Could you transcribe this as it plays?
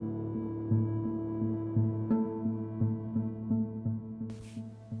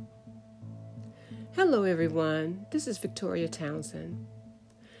Hello, everyone. This is Victoria Townsend.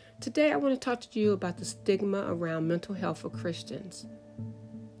 Today, I want to talk to you about the stigma around mental health for Christians.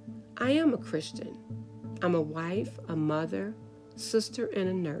 I am a Christian. I'm a wife, a mother, sister, and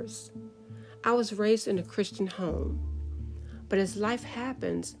a nurse. I was raised in a Christian home. But as life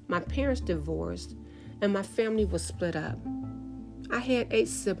happens, my parents divorced and my family was split up. I had 8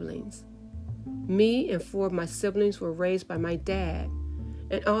 siblings. Me and 4 of my siblings were raised by my dad.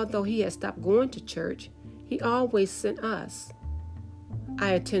 And although he had stopped going to church, he always sent us.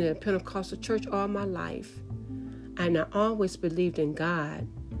 I attended a Pentecostal church all my life, and I always believed in God.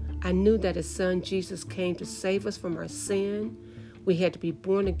 I knew that His Son Jesus came to save us from our sin. We had to be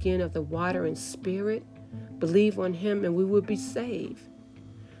born again of the water and Spirit, believe on Him, and we would be saved.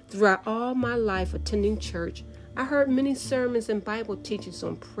 Throughout all my life attending church, I heard many sermons and Bible teachings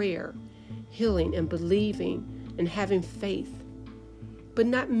on prayer, healing, and believing and having faith. But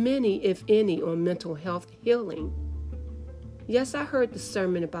not many, if any, on mental health healing. Yes, I heard the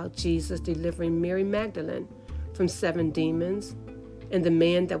sermon about Jesus delivering Mary Magdalene from 7 demons and the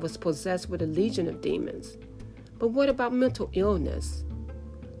man that was possessed with a legion of demons. But what about mental illness?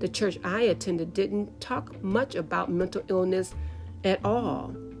 The church I attended didn't talk much about mental illness at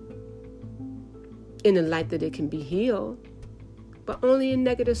all, in the light that it can be healed, but only in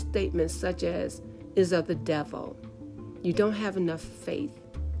negative statements such as, is of the devil. You don't have enough faith,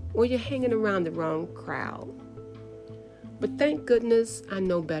 or you're hanging around the wrong crowd. But thank goodness I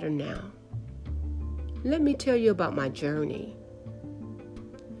know better now. Let me tell you about my journey.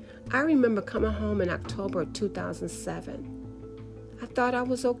 I remember coming home in October of 2007. I thought I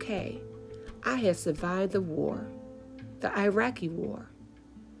was okay. I had survived the war, the Iraqi war.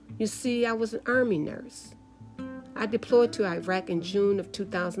 You see, I was an Army nurse. I deployed to Iraq in June of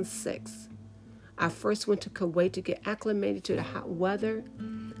 2006. I first went to Kuwait to get acclimated to the hot weather,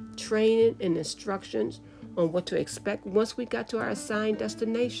 training, and instructions on what to expect once we got to our assigned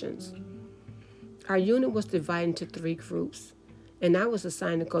destinations. Our unit was divided into 3 groups, and I was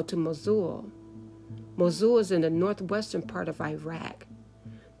assigned to go to Mosul. Mosul is in the northwestern part of Iraq.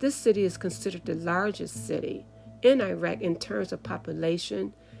 This city is considered the largest city in Iraq in terms of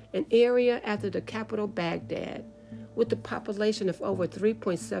population, an area after the capital Baghdad, with a population of over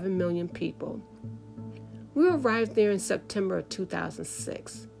 3.7 million people. We arrived there in September of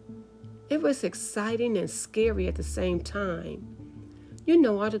 2006. It was exciting and scary at the same time. You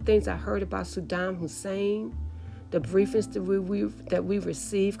know all the things I heard about Saddam Hussein, the briefings that we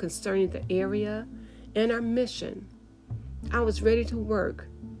received concerning the area and our mission. I was ready to work.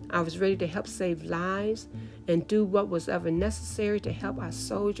 I was ready to help save lives and do what was ever necessary to help our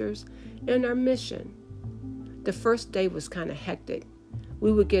soldiers and our mission. The first day was kind of hectic.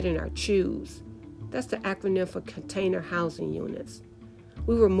 We would get in our CHUs. That's the acronym for Container Housing Units.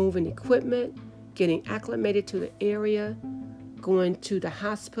 We were moving equipment, getting acclimated to the area, going to the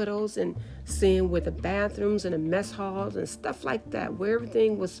hospitals and seeing where the bathrooms and the mess halls and stuff like that, where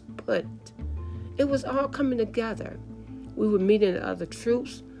everything was put. It was all coming together. We were meeting other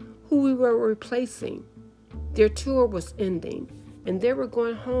troops who we were replacing. Their tour was ending, and they were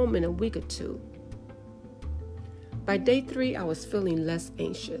going home in a week or 2. By day 3, I was feeling less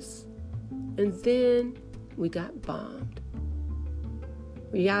anxious. And then we got bombed.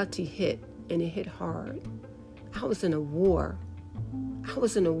 Reality hit, and it hit hard. I was in a war. I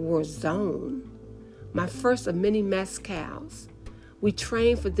was in a war zone. My first of many Mascals. We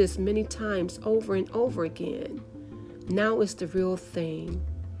trained for this many times over and over again. Now it's the real thing.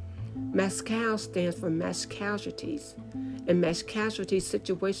 Mascal stands for mass casualties, and mass casualty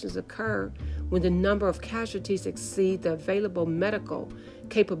situations occur when the number of casualties exceed the available medical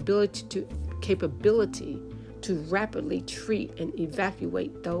capability to rapidly treat and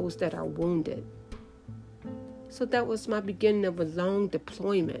evacuate those that are wounded. So that was my beginning of a long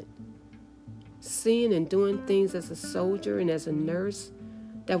deployment. Seeing and doing things as a soldier and as a nurse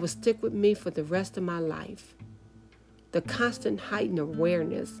that would stick with me for the rest of my life. The constant heightened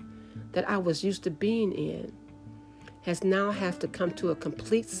awareness that I was used to being in has now have to come to a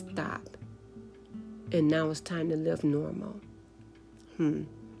complete stop. And now it's time to live normal.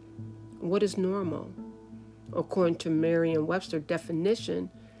 What is normal? According to Merriam-Webster definition,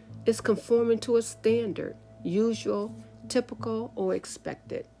 is conforming to a standard, usual, typical, or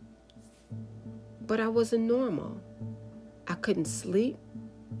expected. But I wasn't normal. I couldn't sleep.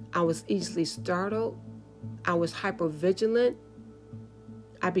 I was easily startled. I was hypervigilant.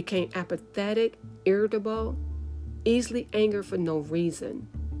 I became apathetic, irritable, easily angered for no reason.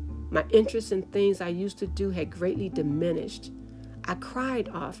 My interest in things I used to do had greatly diminished. I cried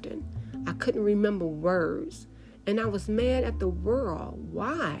often. I couldn't remember words, and I was mad at the world.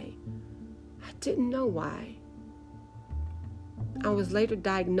 Why? I didn't know why. I was later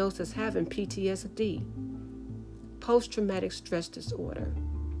diagnosed as having PTSD, post-traumatic stress disorder.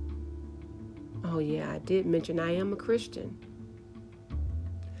 Oh yeah, I did mention I am a Christian.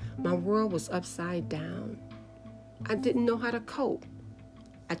 My world was upside down. I didn't know how to cope.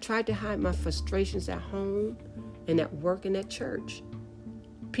 I tried to hide my frustrations at home and at work and at church.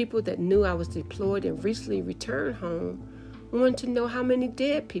 People that knew I was deployed and recently returned home wanted to know how many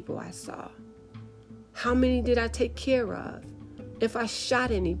dead people I saw. How many did I take care of? If I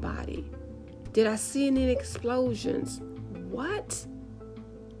shot anybody? Did I see any explosions? What?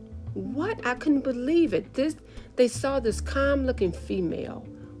 I couldn't believe it. They saw this calm-looking female,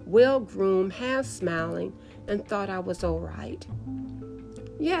 well-groomed, half-smiling, and thought I was all right.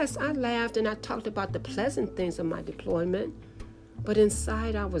 Yes, I laughed and I talked about the pleasant things of my deployment, but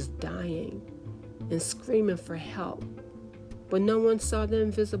inside I was dying and screaming for help. But no one saw the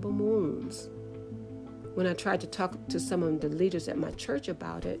invisible wounds. When I tried to talk to some of the leaders at my church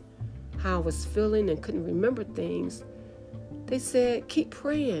about it, how I was feeling and couldn't remember things, they said, keep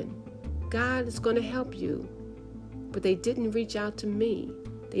praying. God is going to help you. But they didn't reach out to me.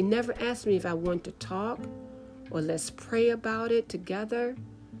 They never asked me if I wanted to talk or let's pray about it together.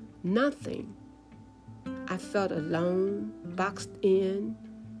 Nothing. I felt alone, boxed in,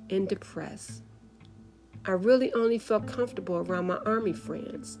 and depressed. I really only felt comfortable around my Army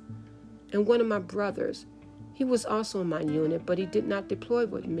friends. And one of my brothers, he was also in my unit, but he did not deploy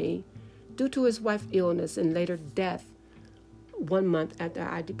with me due to his wife's illness and later death 1 month after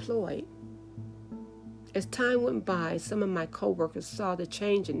I deployed. As time went by, some of my coworkers saw the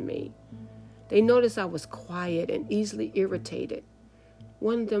change in me. They noticed I was quiet and easily irritated.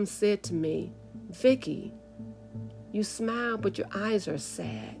 One of them said to me, "Vicky, you smile, but your eyes are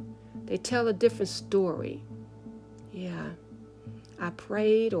sad. They tell a different story." Yeah, I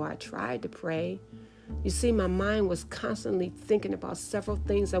prayed, or I tried to pray. You see, my mind was constantly thinking about several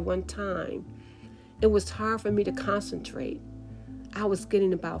things at one time. It was hard for me to concentrate. I was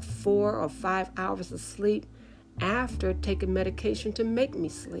getting about 4 or 5 hours of sleep after taking medication to make me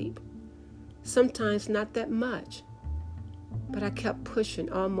sleep. Sometimes not that much, but I kept pushing,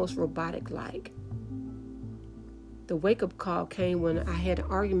 almost robotic-like. The wake-up call came when I had an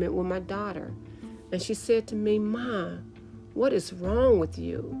argument with my daughter, and she said to me, "Ma, what is wrong with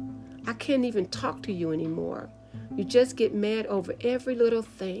you? I can't even talk to you anymore. You just get mad over every little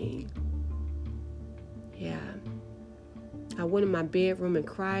thing." Yeah, I went in my bedroom and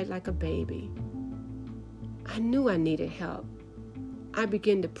cried like a baby. I knew I needed help. I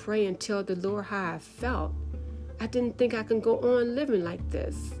began to pray and tell the Lord how I felt. I didn't think I could go on living like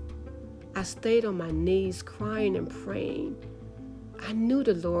this. I stayed on my knees crying and praying. I knew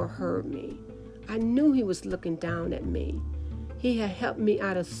the Lord heard me. I knew He was looking down at me. He had helped me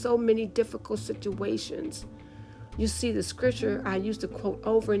out of so many difficult situations. You see, the scripture I used to quote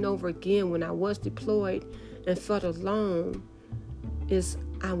over and over again when I was deployed and felt alone is,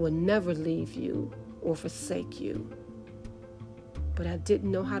 "I will never leave you or forsake you." But I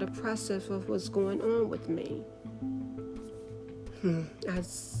didn't know how to process what was going on with me. I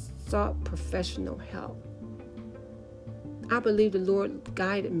sought professional help. I believe the Lord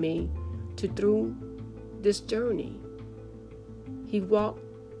guided me through this journey. He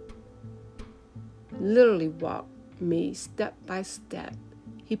literally walked me step by step.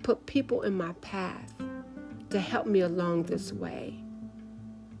 He put people in my path to help me along this way.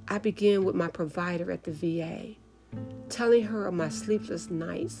 I began with my provider at the VA, telling her of my sleepless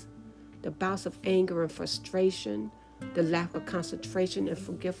nights, the bouts of anger and frustration, the lack of concentration and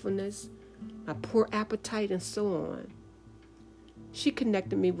forgetfulness, my poor appetite, and so on. She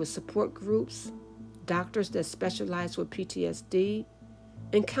connected me with support groups, doctors that specialize with PTSD,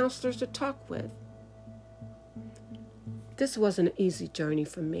 and counselors to talk with. This wasn't an easy journey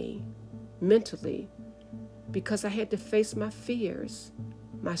for me, mentally, because I had to face my fears,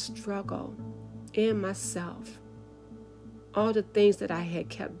 my struggle, and myself. All the things that I had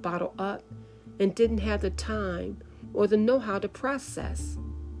kept bottled up and didn't have the time or the know-how to process.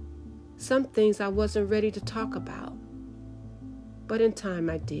 Some things I wasn't ready to talk about, but in time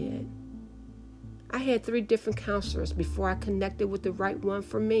I did. I had 3 different counselors before I connected with the right one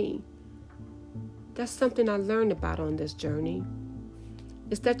for me. That's something I learned about on this journey,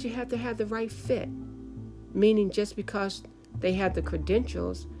 is that you have to have the right fit, meaning just because they have the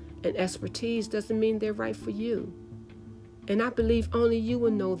credentials and expertise doesn't mean they're right for you. And I believe only you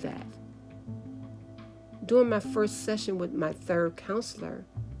will know that. During my first session with my 3rd counselor,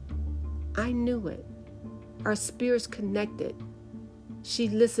 I knew it. Our spirits connected. She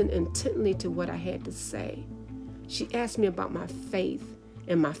listened intently to what I had to say. She asked me about my faith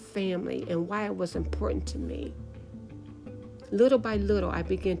and my family and why it was important to me. Little by little, I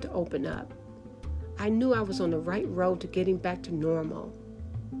began to open up. I knew I was on the right road to getting back to normal.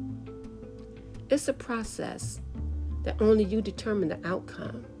 It's a process that only you determine the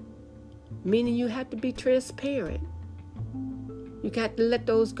outcome, meaning you have to be transparent. You got to let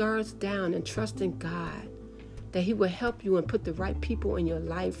those guards down and trust in God that He will help you and put the right people in your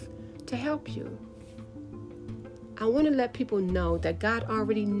life to help you. I want to let people know that God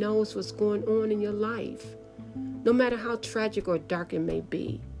already knows what's going on in your life, no matter how tragic or dark it may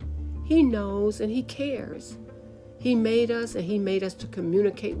be. He knows and He cares. He made us and He made us to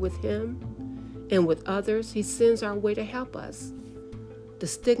communicate with Him and with others. He sends our way to help us. The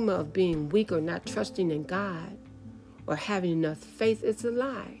stigma of being weak or not trusting in God or having enough faith is a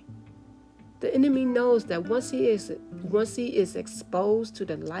lie. The enemy knows that once he is exposed to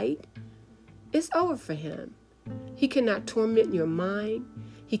the light, it's over for him. He cannot torment your mind.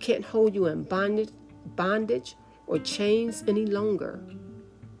 He can't hold you in bondage or chains any longer.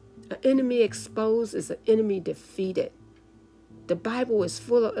 An enemy exposed is an enemy defeated. The Bible is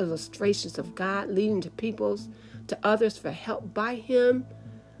full of illustrations of God leading to others for help by Him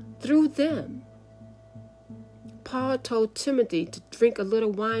through them. Paul told Timothy to drink a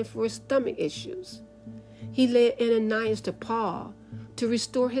little wine for his stomach issues. He led Ananias to Paul to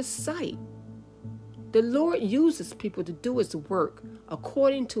restore his sight. The Lord uses people to do His work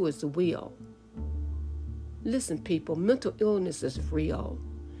according to His will. Listen, people, mental illness is real,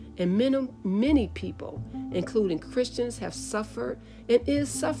 and many people, including Christians, have suffered and is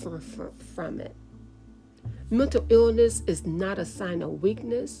suffering from it. Mental illness is not a sign of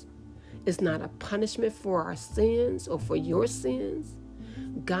weakness. It's not a punishment for our sins or for your sins.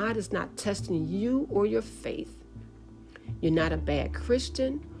 God is not testing you or your faith. You're not a bad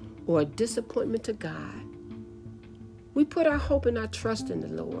Christian or a disappointment to God. We put our hope and our trust in the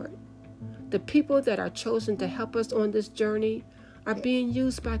Lord. The people that are chosen to help us on this journey are being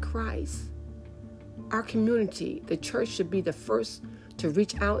used by Christ. Our community, the church, should be the first to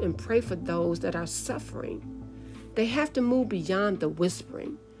reach out and pray for those that are suffering. They have to move beyond the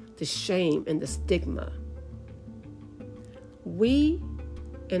whispering, the shame, and the stigma. We,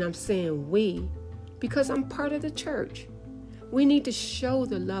 and I'm saying we, because I'm part of the church, we need to show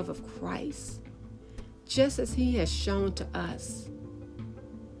the love of Christ, just as He has shown to us.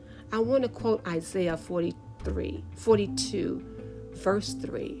 I want to quote Isaiah 42, verse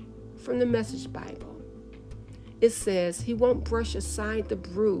 3, from the Message Bible. It says, He won't brush aside the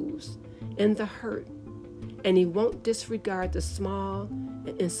bruise and the hurt, and He won't disregard the small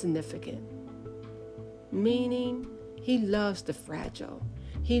and insignificant. Meaning, He loves the fragile.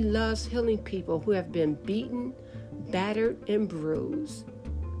 He loves healing people who have been beaten, battered, and bruised,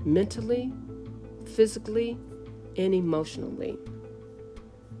 mentally, physically, and emotionally.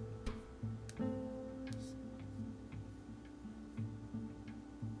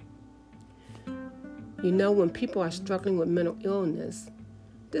 You know, when people are struggling with mental illness,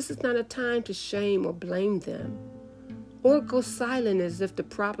 this is not a time to shame or blame them, or go silent as if the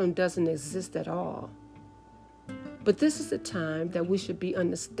problem doesn't exist at all. But this is a time that we should be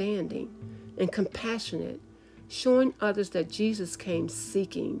understanding and compassionate, showing others that Jesus came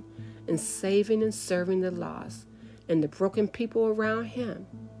seeking and saving and serving the lost and the broken people around Him.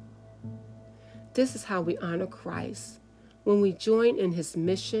 This is how we honor Christ, when we join in His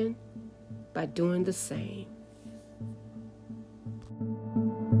mission by doing the same.